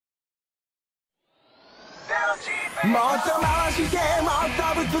もっと回してもっと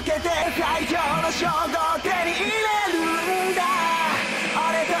ぶつけて最強の衝動を手に入れるんだ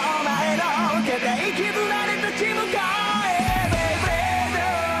俺とお前の固い絆で立ち向かえベイブレード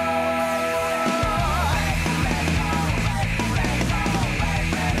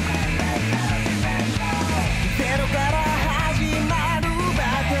ゼロから始まるバ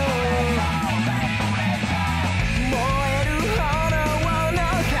トル燃える炎の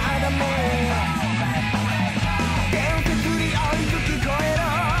定め伝説に追いつき越えろ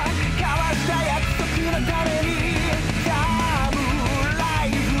交わした約束のためにサムライ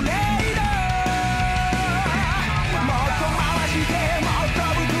ブレイドもっと回してもっと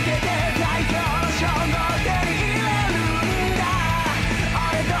ぶつけて最強の衝動を手に入れるんだ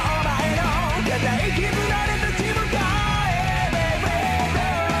俺とお前の固い絆で立ち向かえベイブレード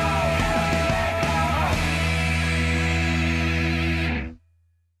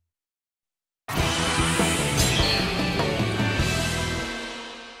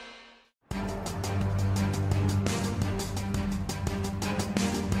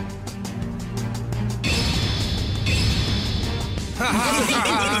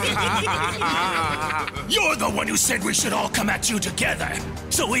You're the one who said we should all come at you together.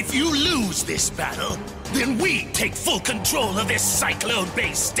 So if you lose this battle, then we take full control of this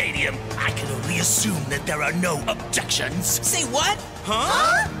cyclone-based stadium. I can only assume that there are no objections. Say what?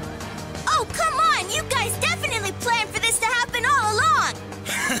 Huh? Oh, come on! You guys definitely planned for this to happen all along!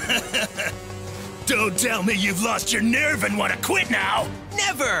 Don't tell me you've lost your nerve and want to quit now.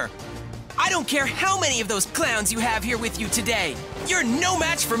 Never! I don't care how many of those clowns you have here with you today. You're no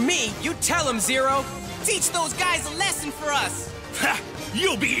match for me. You tell them, Zyro. Teach those guys a lesson for us. Ha!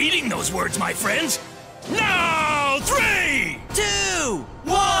 You'll be eating those words, my friends. Now, 3, 2, 1,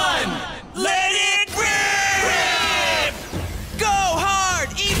 let it rip! Go hard,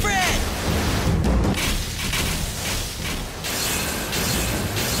 Ifrit!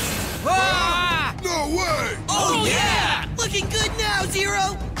 Ah! No way! Oh yeah! Looking good now,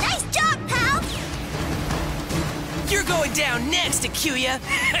 Zyro! Nice job, pal! You're going down next, Akuya.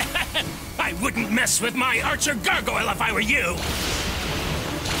 I wouldn't mess with my archer gargoyle if I were you.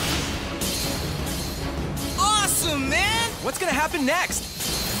 Awesome, man! What's gonna happen next?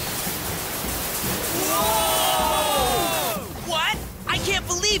 Whoa! What? I can't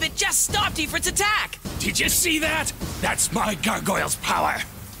believe it just stopped Ifrit's attack! Did you see that? That's my gargoyle's power.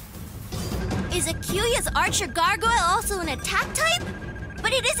 Is Akuya's Archer Gargoyle also an attack type?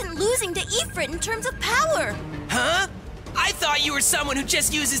 But it isn't losing to Ifrit in terms of power. Huh? I thought you were someone who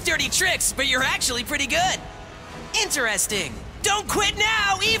just uses dirty tricks, but you're actually pretty good. Interesting. Don't quit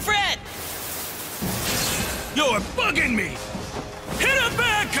now, Ifrit! You're bugging me! Hit it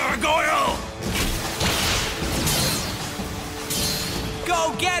back, gargoyle!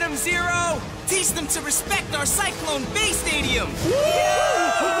 Go get him, Zyro! Teach them to respect our Cyclone Base Stadium!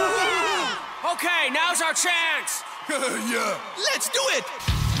 Okay, now's our chance! Yeah. Let's do it!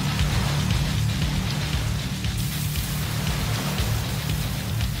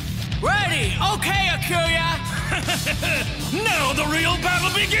 Ready! Okay, Akuya! Now the real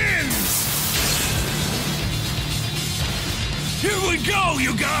battle begins! Here we go,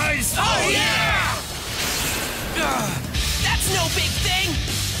 you guys! Oh, yeah! That's no big thing!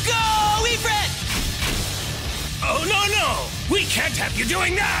 Go, Ifrit! Oh, no! We can't have you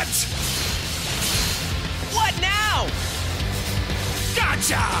doing that! What now?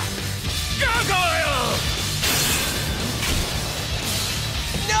 Gotcha! Gargoyle!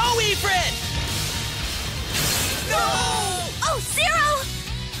 No, Ifrit! No! Oh, Zyro!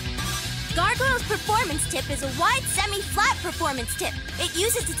 Gargoyle's performance tip is a wide semi-flat performance tip. It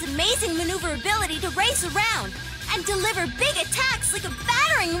uses its amazing maneuverability to race around and deliver big attacks like a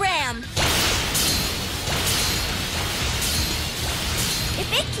battering ram.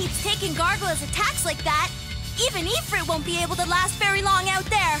 If it keeps taking Gargoyle's attacks like that, even Ifrit won't be able to last very long out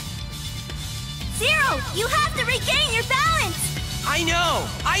there. Zyro, you have to regain your balance! I know!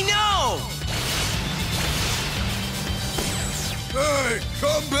 I know! Hey,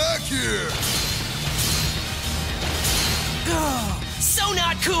 come back here! So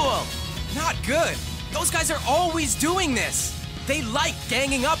not cool! Not good. Those guys are always doing this. They like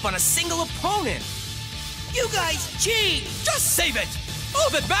ganging up on a single opponent. You guys cheat! Just save it! All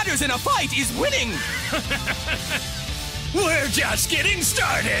that matters in a fight is winning! We're just getting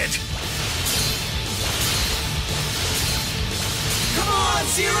started! Come on,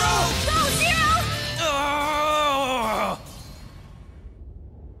 Zyro! Go, Zyro! Oh!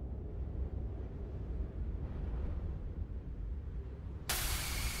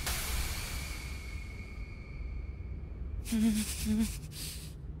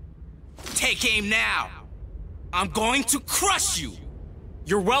 Take aim now! I'm going to crush you!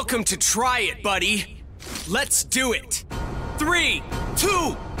 You're welcome to try it, buddy. Let's do it. 3, 2,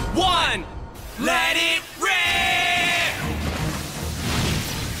 1, let it rip!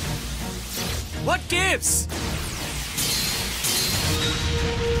 What gives?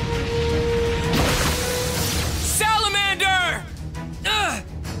 Salamander!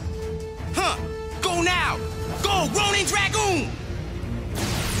 Huh, go now! Go, Ronin Dragoon!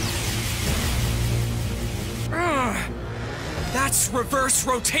 That's reverse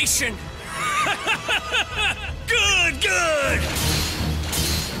rotation. Good, good!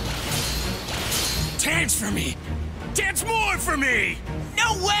 Dance for me! Dance more for me!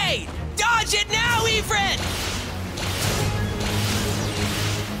 No way! Dodge it now, Ifrit!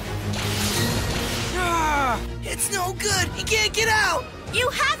 It's no good. He can't get out. You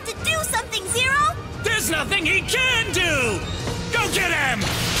have to do something, Zyro! There's nothing he can do! Go get him!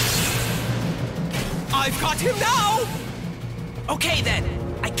 I've got him now! Okay then,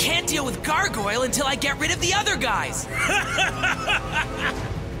 I can't deal with Gargoyle until I get rid of the other guys.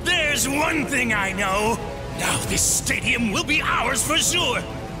 There's one thing I know. Now this stadium will be ours for sure.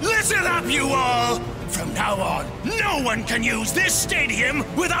 Listen up, you all! From now on, no one can use this stadium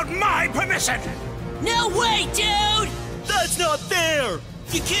without my permission! No way, dude! That's not fair!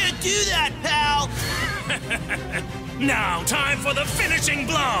 You can't do that, pal! Now, time for the finishing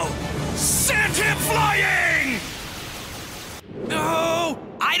blow! Send him flying! No,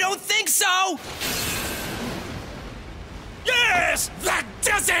 I don't think so! Yes! That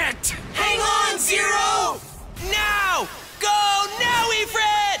does it! Hang on, Zyro! Now! Go now,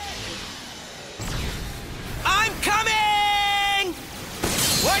 Ifrit! I'm coming!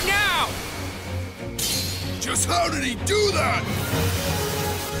 What now? Just how did he do that?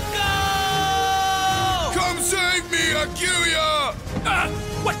 Go! Come save me, Akira!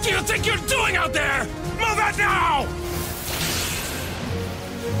 What do you think you're doing out there? Move it now!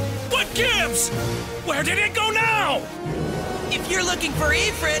 What gives? Where did it go now? If you're looking for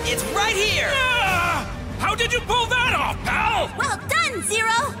Ifrit, it's right here! How did you pull that off, pal? Well done,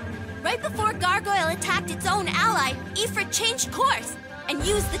 Zyro! Right before Gargoyle attacked its own ally, Ifrit changed course and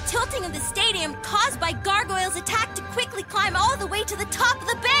used the tilting of the stadium caused by Gargoyle's attack to quickly climb all the way to the top of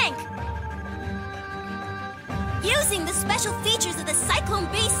the bank. Using the special features of the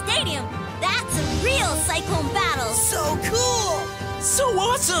Cyclone-based stadium, that's a real Cyclone battle! So cool! So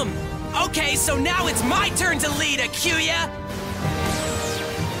awesome! Okay, so now it's my turn to lead, Akuya!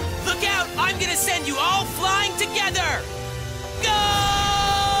 Look out! I'm gonna send you all flying together!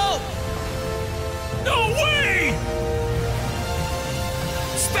 Go! No way!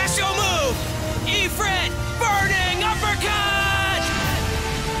 Special move! Ifrit! Burning uppercut!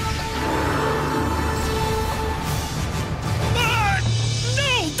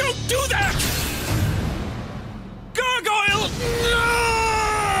 No! Don't do that! Gargoyle!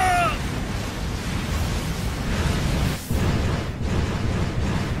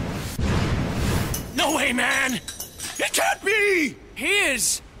 No way, man! It can't be! He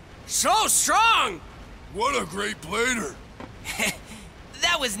is so strong! What a great blader!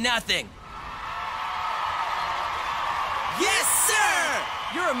 That was nothing. Yes, sir!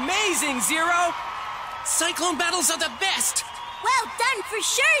 You're amazing, Zyro! Cyclone battles are the best! Well done for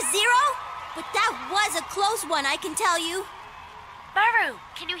sure, Zyro! But that was a close one, I can tell you. Maru,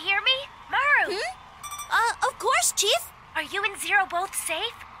 can you hear me? Maru! Of course, Chief. Are you and Zyro both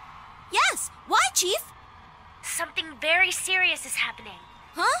safe? Yes. Why, Chief? Something very serious is happening.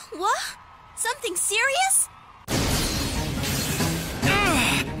 Huh? What? Something serious?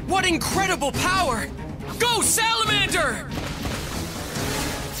 What incredible power! Go, Salamander!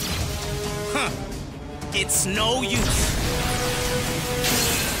 Huh. It's no use.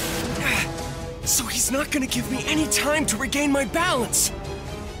 So he's not gonna give me any time to regain my balance.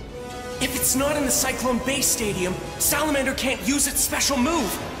 If it's not in the Cyclone Base Stadium, Salamander can't use its special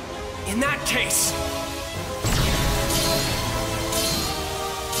move. In that case...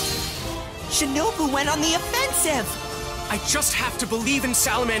 Shinobu went on the offensive! I just have to believe in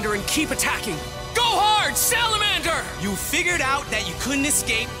Salamander and keep attacking. Go hard, Salamander! You figured out that you couldn't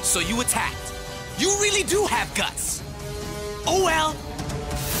escape, so you attacked. You really do have guts. Oh well.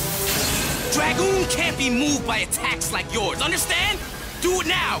 Dragoon can't be moved by attacks like yours, understand? Do it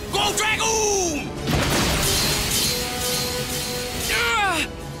now! Go, Dragoon!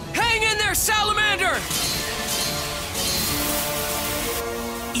 Hang in there, Salamander!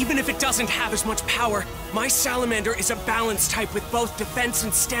 Even if it doesn't have as much power, my Salamander is a balance type with both defense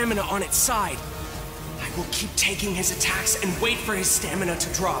and stamina on its side. I will keep taking his attacks and wait for his stamina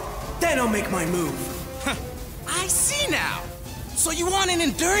to drop. Then I'll make my move. I see now. So you want an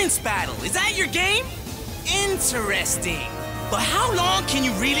endurance battle, is that your game? Interesting. But how long can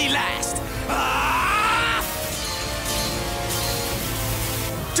you really last? Ah!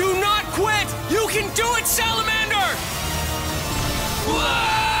 Do not quit! You can do it, Salamander!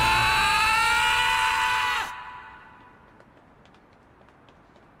 Ah!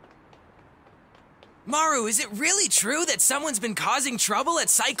 Maru, is it really true that someone's been causing trouble at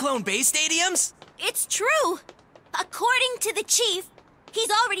Cyclone Bay stadiums? It's true. According to the chief, he's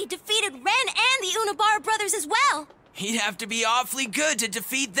already defeated Ren and the Unabara brothers as well. He'd have to be awfully good to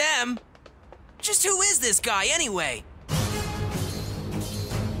defeat them. Just who is this guy, anyway?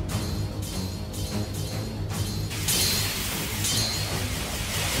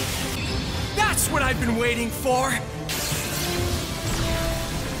 That's what I've been waiting for!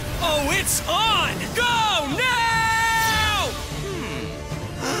 Oh, it's on! Go now!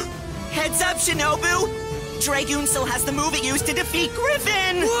 Heads up, Shinobu! Dragoon still has the move it used to defeat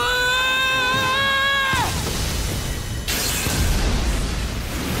Griffin! Oh!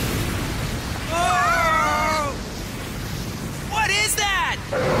 What is that?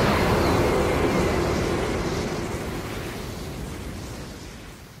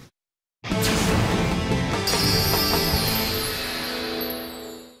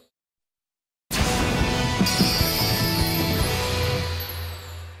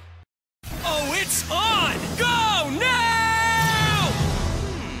 Oh, it's on! Go now!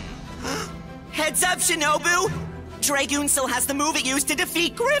 Heads up, Shinobu! Dragoon still has the move it used to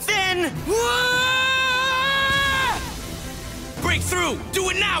defeat Griffin! Break through! Do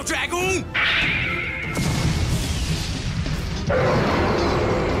it now, Dragoon!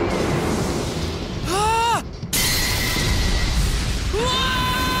 Ah! Ah!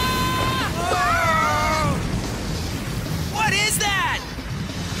 What is that?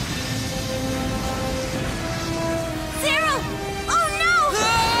 Zyro! Oh no!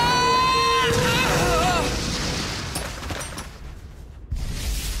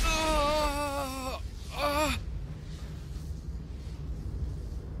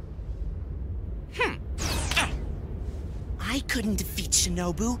 I couldn't defeat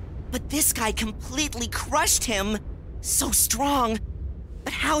Shinobu, but this guy completely crushed him. So strong.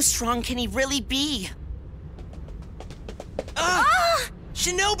 But how strong can he really be?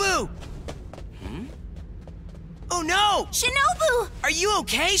 Shinobu! Oh no! Shinobu! Are you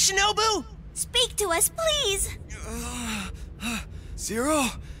okay, Shinobu? Speak to us, please! Zyro?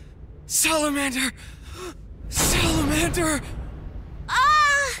 Salamander! Salamander!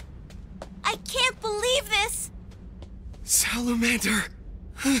 Ah! I can't believe this! Salamander!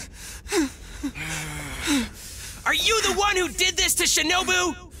 Are you the one who did this to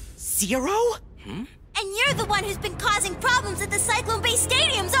Shinobu? Zyro? And you're the one who's been causing problems at the Cyclone Bay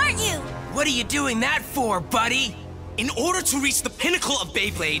stadiums, aren't you? What are you doing that for, buddy? In order to reach the pinnacle of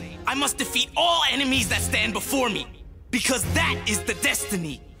Beyblade, I must defeat all enemies that stand before me. Because that is the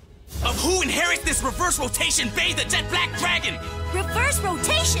destiny of who inherits this reverse rotation Bay, the Jet Black Dragon. Reverse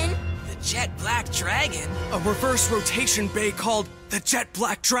rotation? The Jet Black Dragon? A reverse rotation bay called the Jet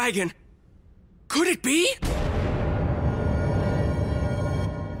Black Dragon. Could it be?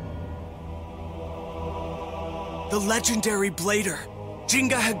 The legendary blader,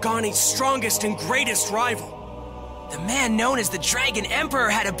 Jinga Hagani's strongest and greatest rival. The man known as the Dragon Emperor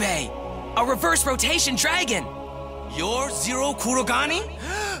had a bay. A reverse rotation dragon. You're Zyro Kurogani?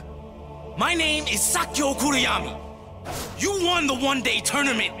 My name is Sakyo Kurayami. You won the one-day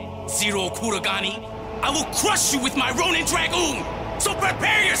tournament, Zyro Kurogani. I will crush you with my Ronin Dragoon, so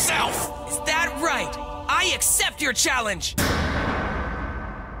prepare yourself! Is that right? I accept your challenge!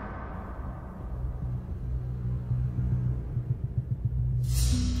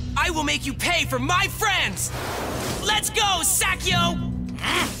 I will make you pay for my friends! Let's go, Sakyo!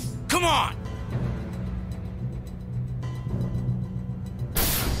 Come on!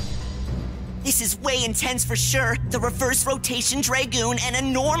 This is way intense for sure. The reverse rotation Dragoon and a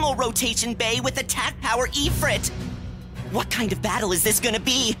normal rotation bay with attack power Ifrit. What kind of battle is this gonna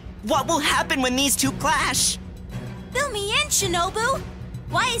be? What will happen when these two clash? Fill me in, Shinobu!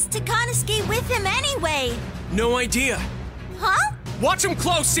 Why is Takanosuke with him anyway? No idea. Huh? Watch him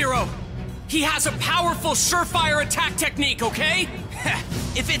close, Zyro! He has a powerful, surefire attack technique, okay?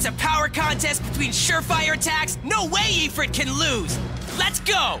 If it's a power contest between surefire attacks, no way Ifrit can lose! Let's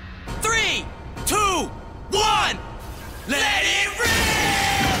go! 3, 2, 1! Let it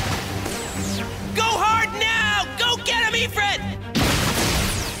rip! Go hard now! Go get him, Ifrit!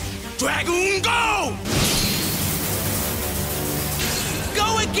 Dragoon, go!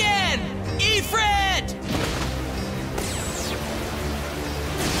 Go again! Ifrit!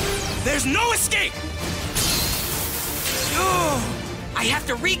 There's no escape! I have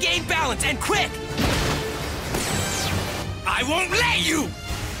to regain balance, and quick! I won't let you!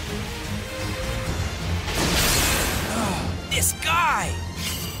 Oh, this guy!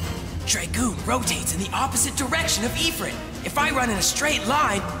 Dragoon rotates in the opposite direction of Ifrit. If I run in a straight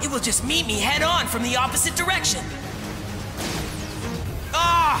line, it will just meet me head on from the opposite direction.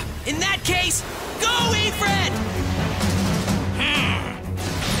 Ah! In that case, go Ifrit!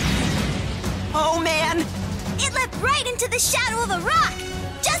 Oh man! It leapt right into the shadow of a rock!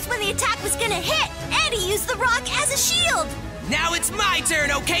 Just when the attack was gonna hit, and he used the rock as a shield! Now it's my turn,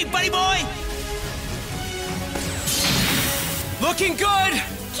 okay, buddy boy? Looking good!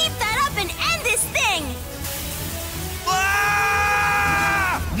 Keep that up and end this thing!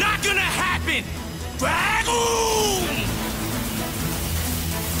 Ah! Not gonna happen! Dragoon!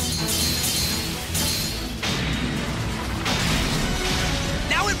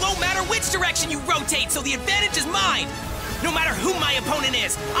 Now it won't matter which direction you rotate, so the advantage is mine! No matter who my opponent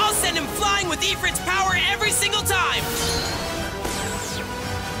is, I'll send him flying with Ifrit's power every single time!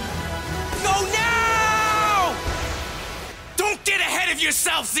 Go now! Don't get ahead of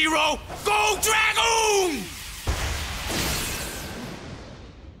yourself, Zyro! Go Dragoon!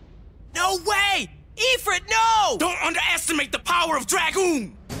 No way! Ifrit, no! Don't underestimate the power of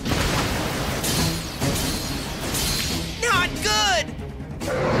Dragoon! Not good!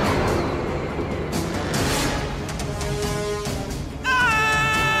 Ah!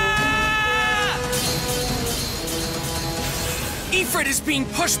 Ifrit is being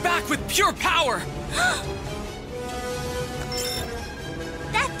pushed back with pure power!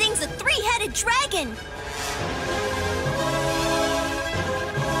 That thing's a three-headed dragon!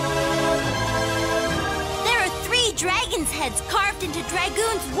 There are 3 dragon's heads carved into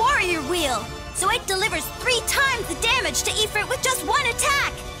Dragoon's warrior wheel, so it delivers 3 times the damage to Ifrit with just one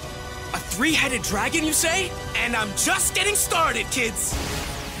attack! A 3-headed dragon, you say? And I'm just getting started, kids!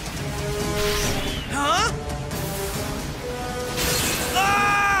 Huh?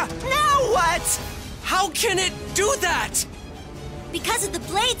 Ah! Now what? How can it do that? Because of the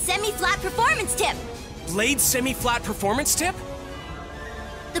Blade semi-flat performance tip! Blade semi-flat performance tip?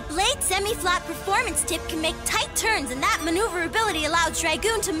 The Blade semi-flat performance tip can make tight turns, and that maneuverability allows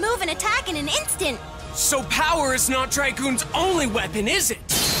Dragoon to move and attack in an instant! So power is not Dragoon's only weapon, is it?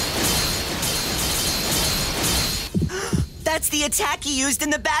 That's the attack he used in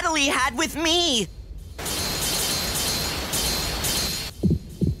the battle he had with me!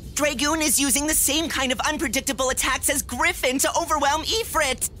 Dragoon is using the same kind of unpredictable attacks as Griffin to overwhelm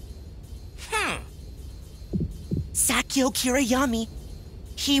Ifrit! Sakyo Kiriyami.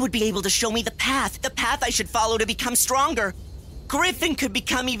 He would be able to show me the path I should follow to become stronger. Griffin could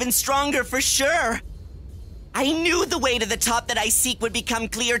become even stronger for sure. I knew the way to the top that I seek would become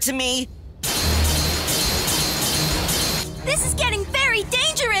clear to me. This is getting very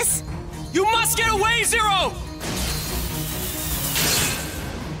dangerous! You must get away, Zyro!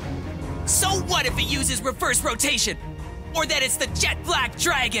 So what if it uses reverse rotation? Or that it's the Jet Black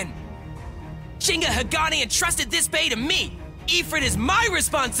Dragon? Shinga Hagane entrusted this bay to me! Ifrit is my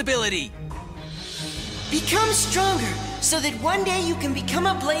responsibility! Become stronger, so that one day you can become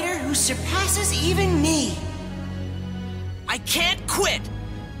a blader who surpasses even me. I can't quit!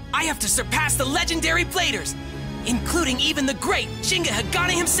 I have to surpass the legendary bladers, including even the great Shinga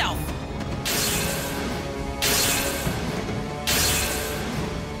Hagane himself!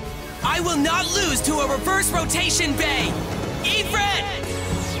 I will not lose to a reverse rotation bay! Ifrit!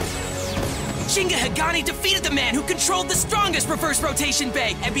 Shinga Hagane defeated the man who controlled the strongest reverse rotation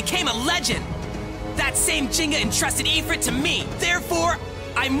bay and became a legend! That same Shinga entrusted Ifrit to me, therefore,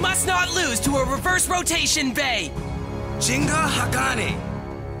 I must not lose to a reverse rotation bay! Shinga Hagane.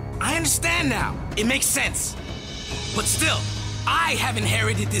 I understand now. It makes sense. But still, I have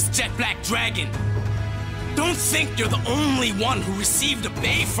inherited this Jet Black Dragon. Don't think you're the only one who received a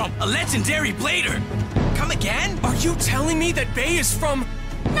bay from a legendary blader. Come again? Are you telling me that Bay is from...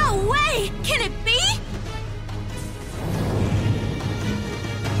 No way! Can it be?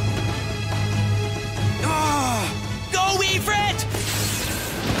 Go, Ifrit!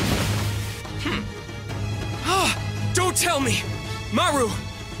 Don't tell me! Maru,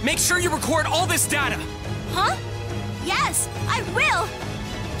 make sure you record all this data! Huh? Yes, I will!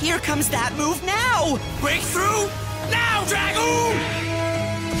 Here comes that move now! Breakthrough? Now, Dragoon!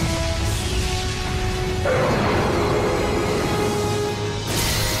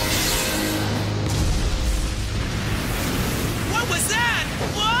 What was that?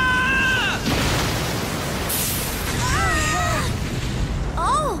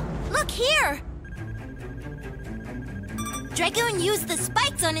 Oh, look here! Dragoon used the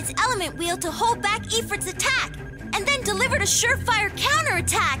spikes on its element wheel to hold back Ifrit's attack, and then delivered a surefire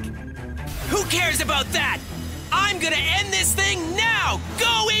counterattack! Who cares about that? I I'm gonna end this thing now!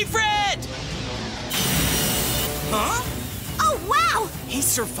 Go, Ifrit! Huh? Oh, wow! He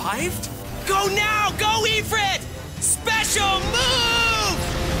survived? Go now! Go, Ifrit! Special move!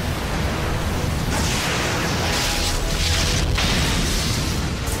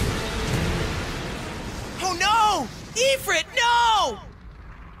 Oh no! Ifrit, no!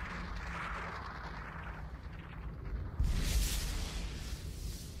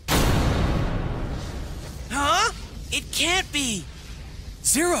 Huh? It can't be!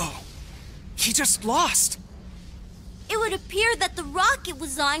 Zyro! He just lost! It would appear that the rock it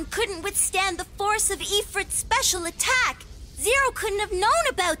was on couldn't withstand the force of Ifrit's special attack. Zyro couldn't have known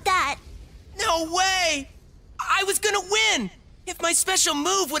about that. No way! I was gonna win! If my special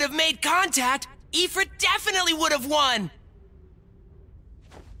move would have made contact, Ifrit definitely would have won!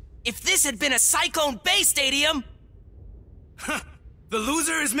 If this had been a Cyclone Bay Stadium... The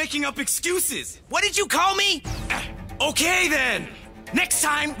loser is making up excuses. What did you call me? Okay then! Next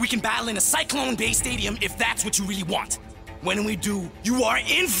time, we can battle in a Cyclone Bay Stadium if that's what you really want. When we do, you are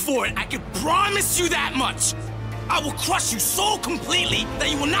in for it. I can promise you that much. I will crush you so completely that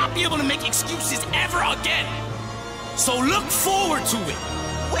you will not be able to make excuses ever again. So look forward to it.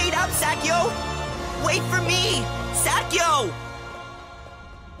 Wait up, Sakyo! Wait for me! Sakyo!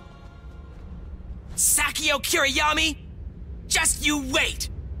 Sakyo Kuriyami, just you wait.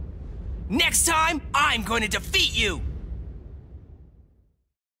 Next time, I'm going to defeat you.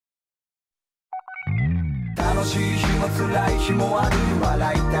 楽しい日も辛い日もある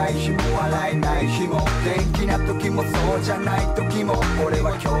笑いたい日も笑えない日も元気な時もそうじゃない時も俺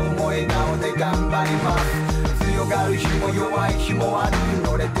は今日も笑顔で頑張ります強がる日も弱い日もある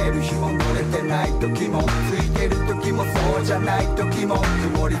乗れてる日も乗れてない時もついてる時もそうじゃない時も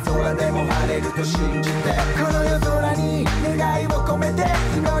曇り空でも晴れると信じてこの夜空に願いを込めて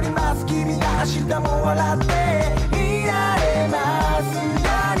祈ります君が明日も笑っていられますよ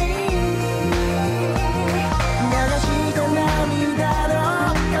うに涙の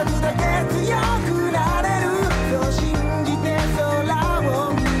数だけ強くなれるそう信じて空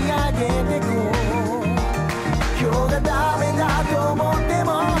を見上げてこう今日がダメだと思っても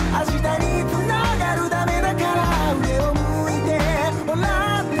明日につながるダメだから上を向いて笑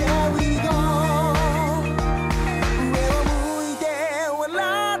って We go 上を向いて笑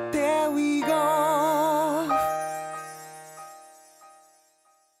って We go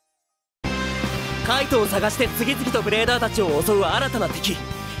カイトを探して次々とブレーダーたちを襲う新たな敵。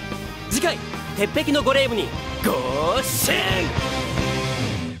次回鉄壁のゴレームにゴーシェン。